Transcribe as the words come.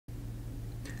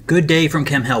Good day from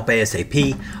Chem Help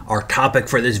ASAP. Our topic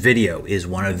for this video is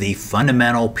one of the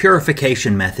fundamental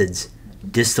purification methods,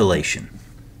 distillation.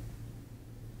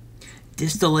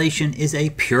 Distillation is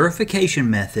a purification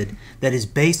method that is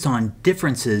based on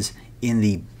differences in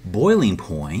the boiling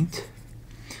point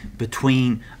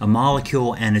between a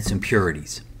molecule and its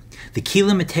impurities. The key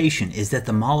limitation is that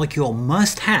the molecule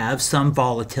must have some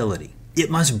volatility. It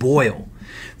must boil.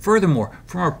 Furthermore,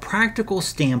 from a practical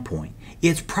standpoint,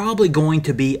 it's probably going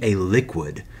to be a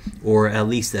liquid, or at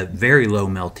least a very low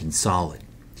melting solid.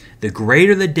 The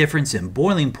greater the difference in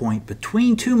boiling point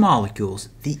between two molecules,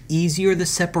 the easier the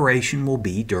separation will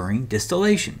be during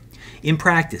distillation. In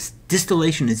practice,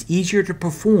 distillation is easier to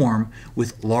perform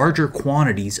with larger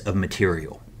quantities of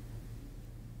material.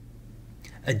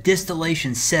 A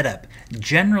distillation setup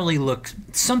generally looks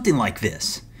something like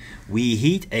this. We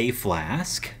heat a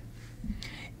flask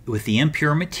with the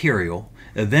impure material.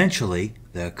 Eventually,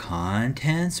 the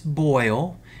contents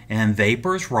boil and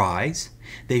vapors rise.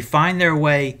 They find their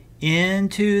way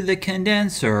into the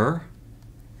condenser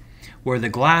where the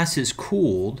glass is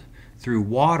cooled through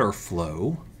water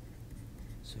flow.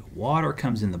 So water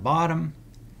comes in the bottom,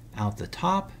 out the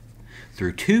top.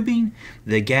 Through tubing,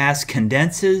 the gas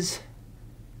condenses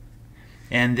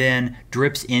and then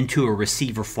drips into a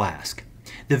receiver flask.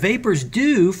 The vapors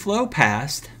do flow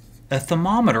past a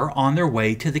thermometer on their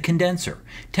way to the condenser.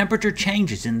 Temperature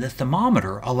changes in the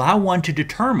thermometer allow one to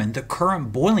determine the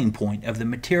current boiling point of the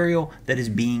material that is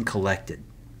being collected.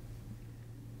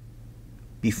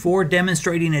 Before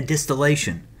demonstrating a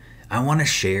distillation, I want to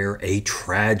share a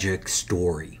tragic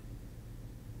story.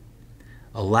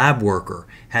 A lab worker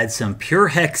had some pure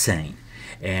hexane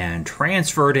and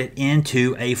transferred it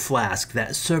into a flask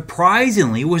that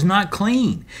surprisingly was not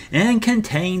clean and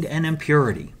contained an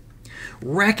impurity.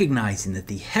 Recognizing that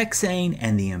the hexane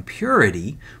and the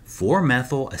impurity,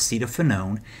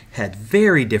 4-methylacetophenone, had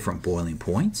very different boiling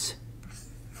points,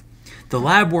 the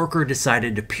lab worker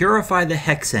decided to purify the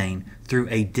hexane through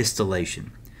a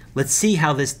distillation. Let's see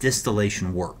how this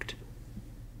distillation worked.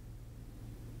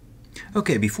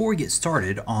 Okay, before we get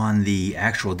started on the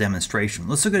actual demonstration,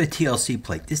 let's look at a TLC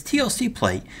plate. This TLC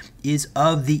plate is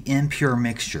of the impure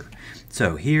mixture.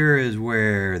 So here is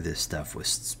where this stuff was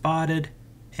spotted,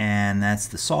 and that's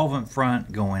the solvent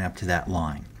front going up to that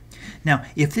line. Now,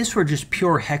 if this were just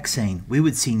pure hexane, we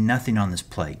would see nothing on this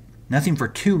plate. Nothing for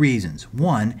two reasons.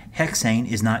 One, hexane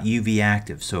is not UV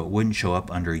active, so it wouldn't show up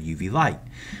under UV light.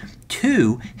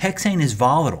 Two, hexane is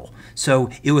volatile, so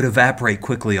it would evaporate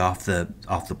quickly off the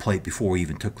plate before we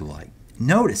even took the light.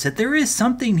 Notice that there is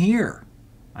something here.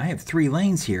 I have 3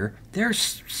 lanes here.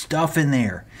 There's stuff in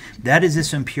there. That is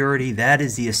this impurity. That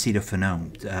is the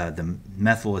acetophenone, the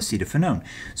methylacetophenone.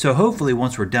 So hopefully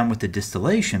once we're done with the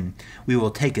distillation, we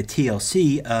will take a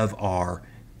TLC of our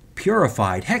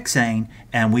purified hexane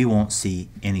and we won't see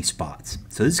any spots.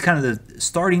 So this is kind of the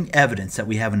starting evidence that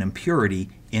we have an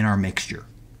impurity in our mixture.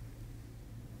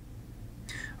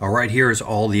 All right, here is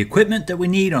all the equipment that we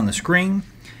need on the screen.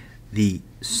 The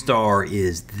star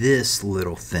is this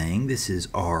little thing. This is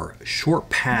our short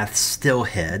path still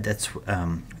head. That's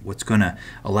what's going to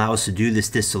allow us to do this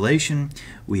distillation.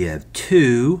 We have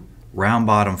 2 round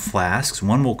bottom flasks.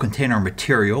 One will contain our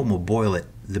material, and we'll boil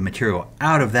the material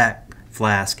out of that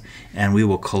flask, and we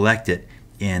will collect it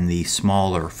in the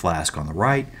smaller flask on the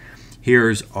right.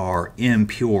 Here's our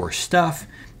impure stuff,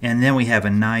 and then we have a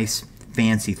nice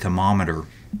fancy thermometer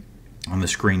on the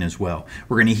screen as well.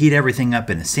 We're going to heat everything up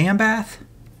in a sand bath.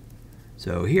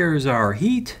 So here's our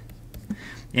heat,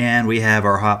 and we have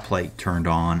our hot plate turned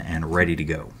on and ready to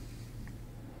go.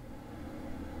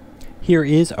 Here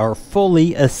is our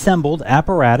fully assembled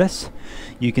apparatus.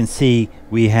 You can see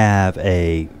we have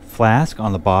a flask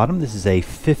on the bottom. This is a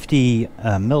 50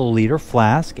 milliliter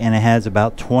flask, and it has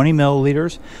about 20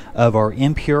 milliliters of our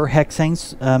impure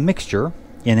hexane mixture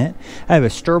in it. I have a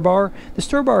stir bar. The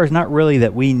stir bar is not really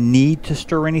that we need to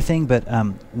stir anything, but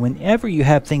whenever you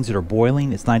have things that are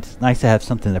boiling, it's nice to have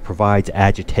something that provides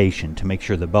agitation to make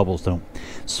sure the bubbles don't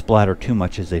splatter too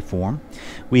much as they form.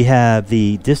 We have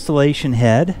the distillation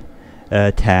head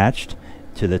attached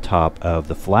to the top of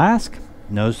the flask.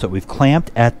 Notice that we've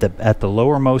clamped at the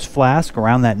lowermost flask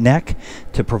around that neck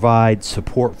to provide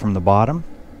support from the bottom.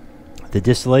 The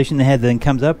distillation head then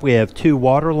comes up. We have 2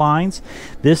 water lines.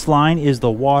 This line is the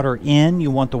water in.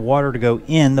 You want the water to go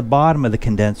in the bottom of the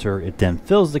condenser. It then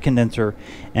fills the condenser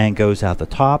and goes out the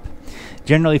top.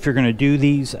 Generally, if you're going to do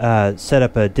these, set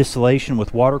up a distillation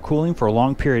with water cooling for a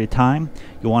long period of time,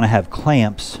 you want to have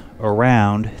clamps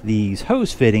around these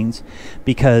hose fittings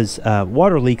because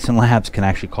water leaks in labs can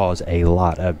actually cause a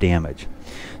lot of damage.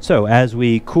 So as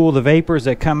we cool the vapors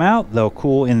that come out, they'll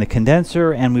cool in the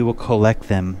condenser and we will collect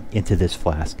them into this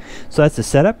flask. So that's the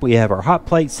setup. We have our hot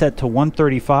plate set to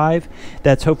 135.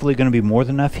 That's hopefully going to be more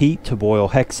than enough heat to boil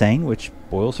hexane, which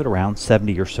boils at around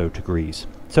 70 or so degrees.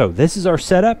 So this is our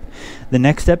setup. The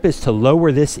next step is to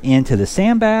lower this into the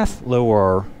sand bath, lower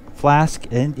our flask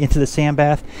into the sand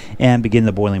bath, and begin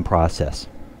the boiling process.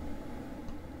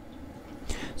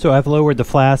 So I've lowered the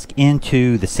flask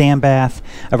into the sand bath.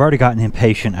 I've already gotten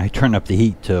impatient. I turned up the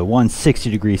heat to 160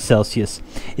 degrees Celsius.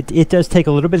 It does take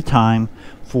a little bit of time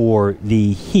for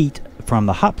the heat from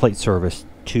the hot plate service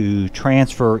to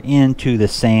transfer into the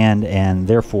sand and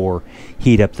therefore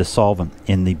heat up the solvent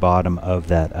in the bottom of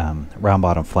that round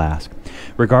bottom flask.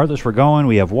 Regardless, we're going.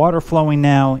 We have water flowing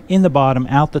now in the bottom,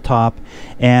 out the top,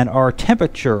 and our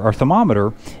temperature, our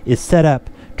thermometer, is set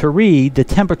up to read the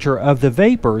temperature of the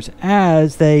vapors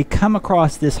as they come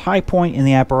across this high point in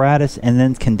the apparatus and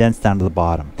then condense down to the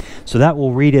bottom. So that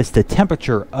will read us the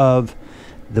temperature of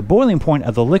the boiling point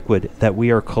of the liquid that we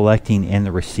are collecting in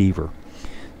the receiver.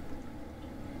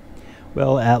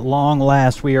 Well, at long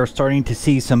last, we are starting to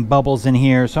see some bubbles in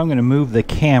here, so I'm going to move the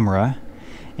camera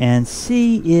and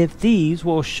see if these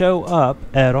will show up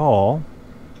at all.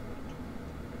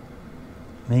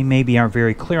 They maybe aren't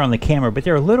very clear on the camera, but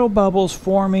there are little bubbles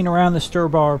forming around the stir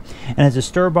bar, and as the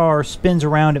stir bar spins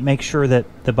around, it makes sure that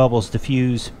the bubbles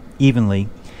diffuse evenly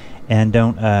and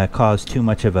don't cause too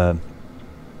much of a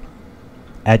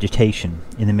agitation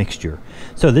in the mixture.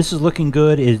 So this is looking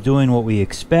good, is doing what we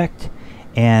expect,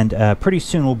 and pretty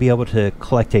soon we'll be able to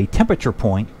collect a temperature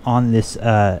point on this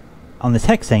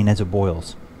hexane as it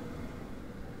boils.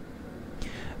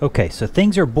 Okay, so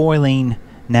things are boiling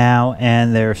now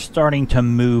and they're starting to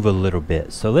move a little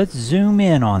bit. So let's zoom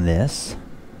in on this,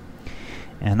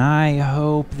 and I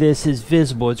hope this is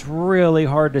visible. It's really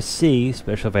hard to see,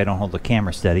 especially if I don't hold the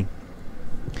camera steady.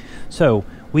 So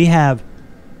we have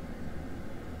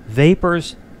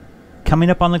vapors coming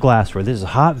up on the glassware. This is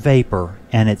hot vapor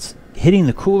and it's hitting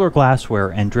the cooler glassware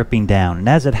and dripping down, and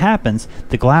as it happens,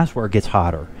 the glassware gets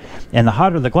hotter, and the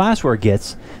hotter the glassware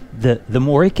gets, the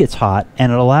more it gets hot,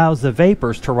 and it allows the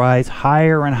vapors to rise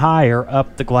higher and higher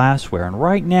up the glassware. And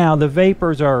right now the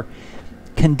vapors are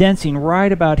condensing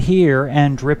right about here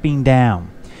and dripping down.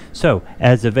 So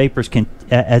as the vapors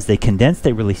as they condense,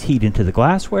 they release heat into the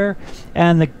glassware,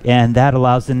 and that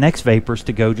allows the next vapors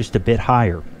to go just a bit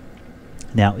higher.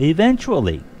 Now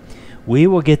eventually we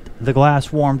will get the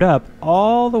glass warmed up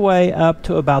all the way up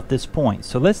to about this point.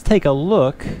 So let's take a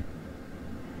look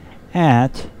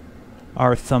at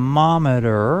our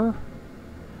thermometer.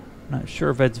 Not sure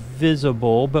if it's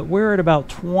visible, but we're at about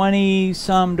 20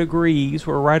 some degrees.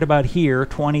 We're right about here,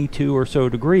 22 or so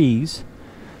degrees.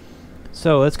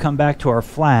 So let's come back to our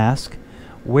flask.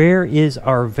 Where is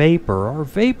our vapor? Our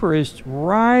vapor is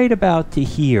right about to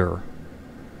here.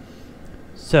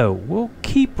 So we'll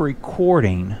keep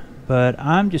recording, but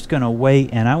I'm just going to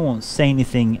wait and I won't say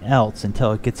anything else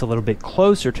until it gets a little bit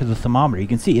closer to the thermometer. You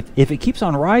can see if it keeps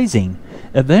on rising,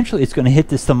 eventually it's going to hit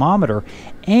this thermometer,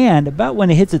 and about when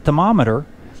it hits the thermometer,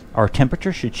 our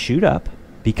temperature should shoot up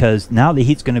because now the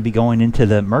heat's going to be going into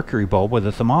the mercury bulb with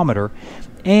the thermometer,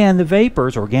 and the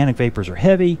vapors, organic vapors, are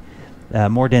heavy,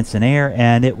 more dense than air,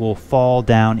 and it will fall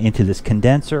down into this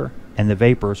condenser, and the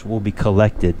vapors will be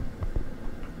collected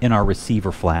in our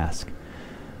receiver flask.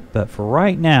 But for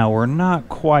right now, we're not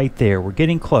quite there. We're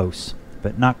getting close,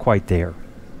 but not quite there.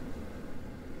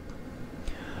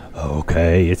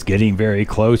 Okay, it's getting very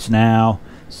close now.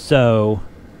 So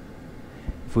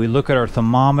if we look at our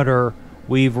thermometer,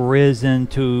 we've risen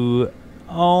to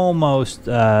almost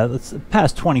let's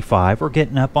past 25. We're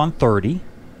getting up on 30,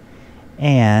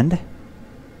 and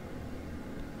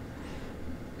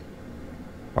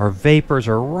our vapors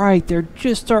are right. They're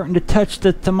just starting to touch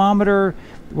the thermometer.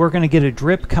 We're going to get a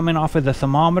drip coming off of the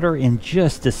thermometer in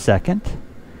just a second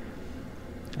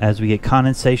as we get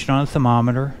condensation on the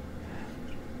thermometer.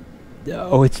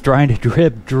 Oh, it's trying to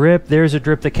drip. There's a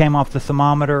drip that came off the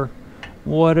thermometer.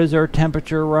 What is our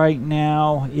temperature right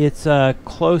now? It's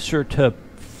closer to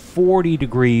 40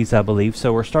 degrees, I believe.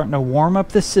 So we're starting to warm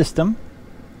up the system.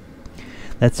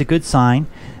 That's a good sign.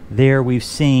 There we've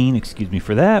seen, excuse me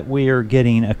for that, we are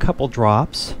getting a couple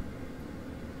drops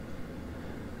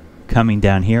coming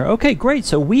down here. Okay, great.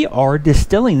 So we are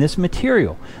distilling this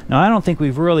material. Now I don't think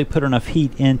we've really put enough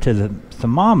heat into the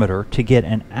thermometer to get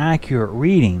an accurate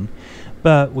reading,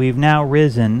 but we've now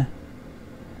risen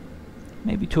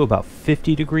maybe to about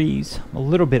 50 degrees, a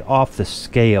little bit off the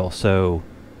scale. So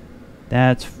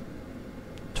that's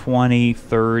 20,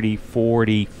 30,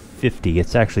 40, 50.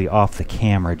 It's actually off the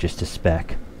camera just a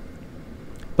speck.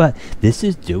 But this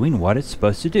is doing what it's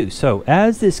supposed to do. So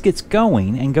as this gets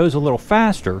going and goes a little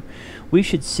faster, we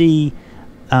should see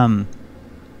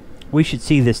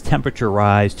this temperature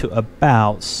rise to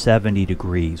about 70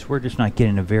 degrees. We're just not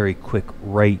getting a very quick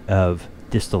rate of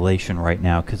distillation right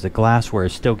now because the glassware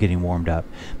is still getting warmed up.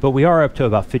 But we are up to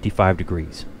about 55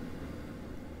 degrees.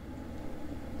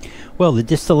 Well, the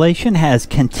distillation has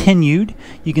continued.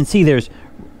 You can see there's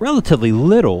relatively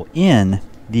little in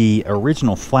the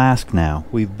original flask now.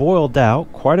 We've boiled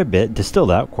out quite a bit, distilled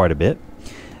out quite a bit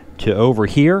to over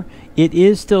here. It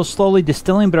is still slowly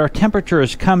distilling, but our temperature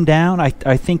has come down. I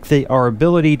think our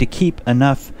ability to keep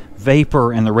enough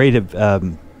vapor and the rate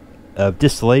of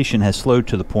distillation has slowed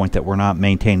to the point that we're not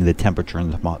maintaining the temperature in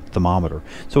the thermometer.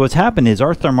 So what's happened is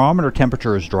our thermometer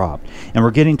temperature has dropped, and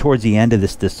we're getting towards the end of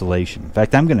this distillation. In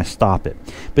fact, I'm going to stop it.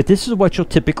 But this is what you'll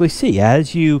typically see.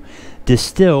 As you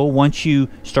distill, once you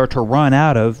start to run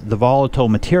out of the volatile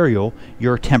material,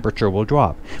 your temperature will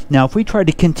drop. Now, if we tried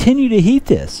to continue to heat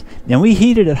this, and we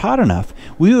heated it hot enough,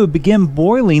 we would begin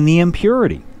boiling the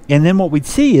impurity. And then what we'd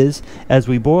see is, as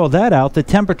we boil that out, the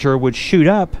temperature would shoot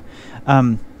up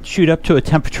to a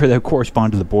temperature that would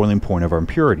correspond to the boiling point of our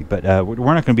impurity. But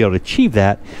we're not going to be able to achieve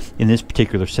that in this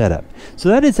particular setup. So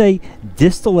that is a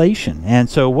distillation. And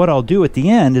so what I'll do at the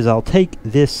end is I'll take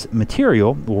this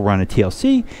material, we'll run a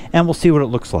TLC, and we'll see what it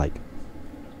looks like.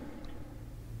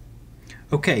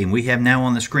 Okay, and we have now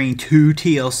on the screen 2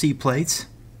 TLC plates.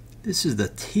 This is the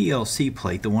TLC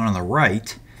plate. The one on the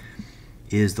right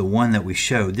is the one that we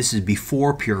showed. This is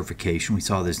before purification. We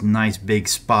saw this nice big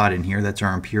spot in here. That's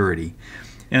our impurity.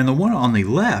 And the one on the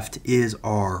left is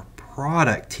our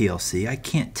product TLC. I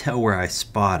can't tell where I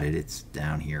spotted it. It's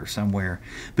down here somewhere.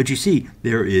 But you see,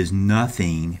 there is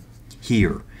nothing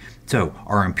here. So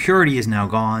our impurity is now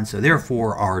gone, so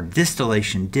therefore our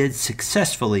distillation did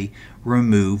successfully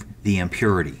remove the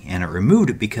impurity. And it removed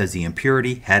it because the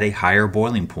impurity had a higher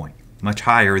boiling point, much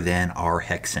higher than our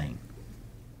hexane.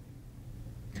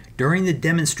 During the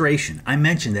demonstration, I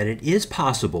mentioned that it is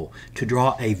possible to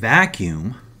draw a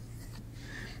vacuum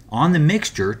on the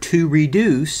mixture to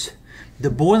reduce the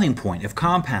boiling point of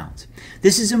compounds.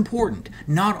 This is important.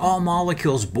 Not all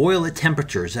molecules boil at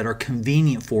temperatures that are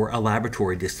convenient for a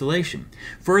laboratory distillation.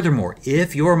 Furthermore,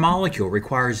 if your molecule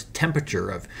requires a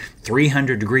temperature of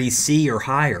 300 degrees C or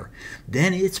higher,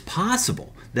 then it's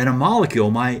possible that a molecule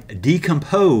might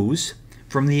decompose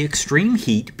from the extreme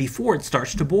heat before it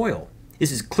starts to boil.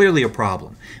 This is clearly a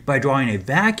problem. By drawing a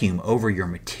vacuum over your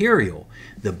material,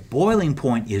 the boiling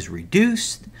point is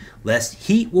reduced, less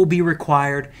heat will be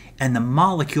required, and the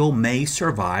molecule may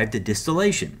survive the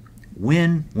distillation.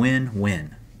 Win, win,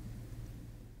 win.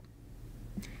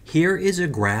 Here is a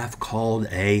graph called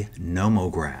a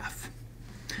nomograph.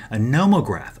 A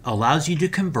nomograph allows you to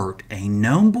convert a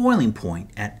known boiling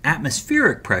point at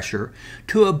atmospheric pressure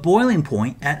to a boiling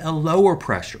point at a lower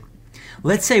pressure.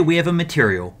 Let's say we have a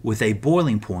material with a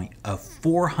boiling point of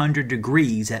 400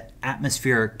 degrees at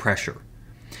atmospheric pressure.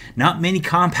 Not many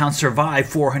compounds survive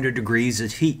 400 degrees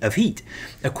of heat.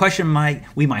 A question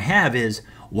we might have is,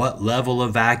 what level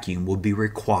of vacuum would be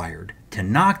required to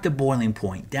knock the boiling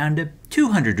point down to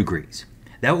 200 degrees?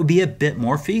 That would be a bit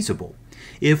more feasible.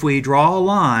 If we draw a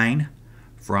line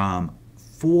from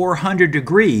 400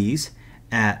 degrees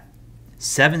at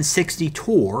 760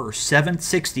 torr, or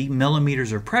 760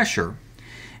 millimeters of pressure,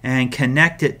 and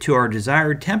connect it to our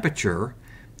desired temperature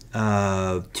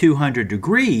of 200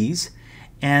 degrees,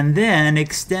 and then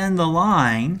extend the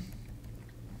line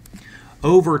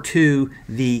over to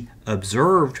the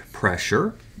observed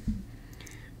pressure,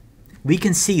 we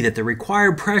can see that the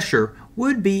required pressure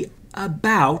would be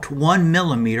about 1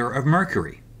 millimeter of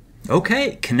mercury.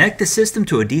 Okay, connect the system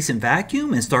to a decent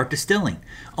vacuum and start distilling.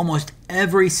 Almost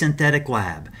every synthetic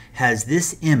lab has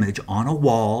this image on a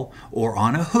wall or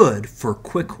on a hood for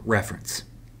quick reference.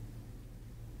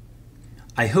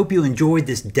 I hope you enjoyed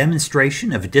this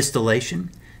demonstration of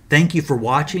distillation. Thank you for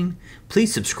watching.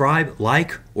 Please subscribe,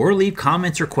 like, or leave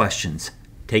comments or questions.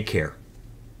 Take care.